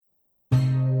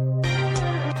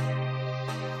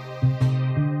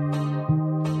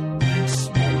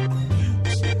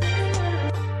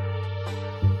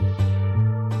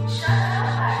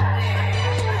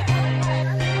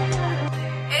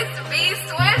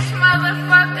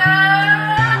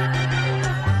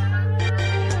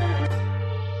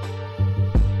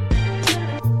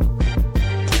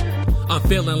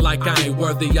feeling like I ain't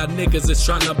worthy. Y'all niggas is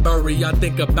trying to bury. I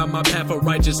think about my path of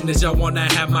righteousness. Y'all wanna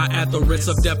have my asterisk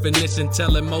of definition,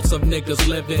 telling most of niggas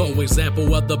living. For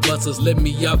example, other buses lit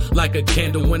me up like a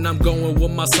candle when I'm going where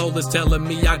my soul is telling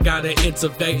me I gotta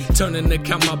innovate. Turning to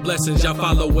count my blessings, y'all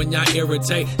follow when y'all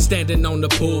irritate. Standing on the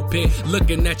pulpit,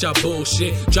 looking at y'all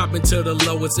bullshit. Dropping to the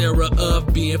lowest era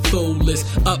of being foolish.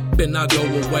 Up and I go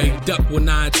away, duck when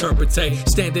I interpretate.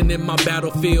 Standing in my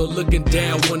battlefield, looking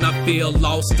down when I feel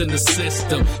lost in the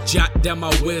system. Jot down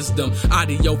my wisdom,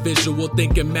 audio visual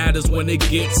thinking matters when it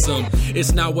gets some.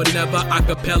 It's now or never,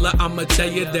 acapella, I'ma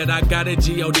tell you that I got it.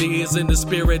 G.O.D. is in the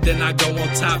spirit, then I go on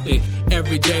top it.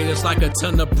 Every day there's like a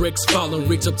ton of bricks falling,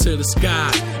 reach up to the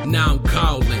sky. Now I'm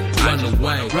calling, run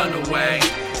away.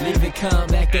 Leave it, come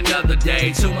back Another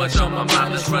day, too much on my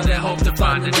mind, let's run and hope to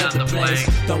find another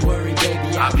place. Don't worry,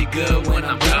 baby, I'll be good when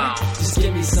I'm gone, just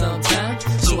give me some time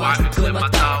so I can clear my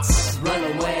thoughts. Run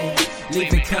away,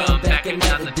 Leave it, come back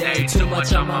another day. Too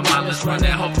much on my mind, let's run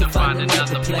and hope to find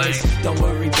another place. Don't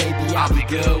worry, baby, I'll be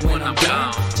good when I'm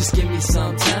gone, just give me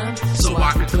some time so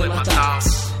I can clear my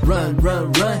thoughts. Run,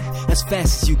 run, run, as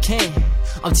fast as you can.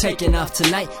 I'm taking off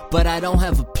tonight, but I don't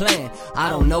have a plan. I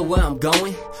don't know where I'm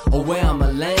going or where I'ma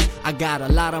land. I got a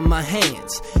lot on my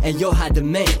hands, and you're high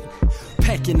demand.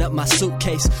 Packing up my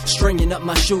suitcase, stringing up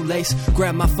my shoelace.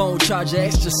 Grab my phone charger,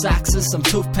 extra socks and some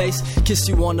toothpaste. Kiss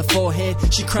you on the forehead,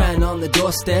 she crying on the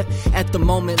doorstep. At the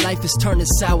moment, life is turning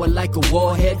sour like a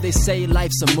warhead. They say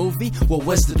life's a movie, well,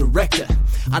 where's the director?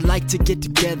 I'd like to get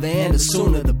together, and the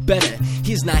sooner the better.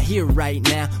 He's not here right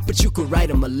now, but you could write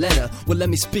him a letter. Well, let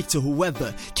me speak to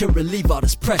whoever can relieve all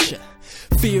this pressure.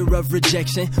 Fear of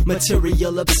rejection,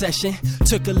 material obsession.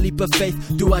 Took a leap of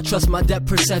faith, do I trust my depth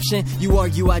perception? You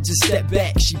argue, I just step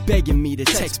back. She begging me to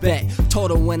text back.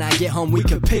 Told her when I get home we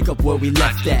could pick up where we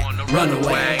left at. Run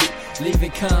away. Leave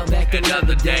it, come back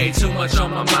Another day, too much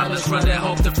on my mind, let's run and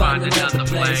hope to find another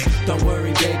place. Don't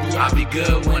worry, baby, I'll be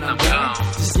good when I'm gone,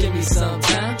 just give me some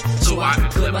time so I can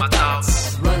clear my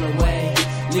thoughts. Run away,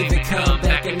 Leave it, come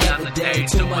back another day.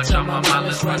 Too much on my mind,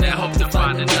 let's run and hope to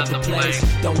find another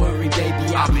place. Don't worry,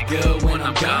 baby, I'll be good when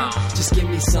I'm gone, just give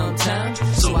me some time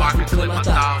so I can clear my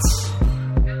thoughts.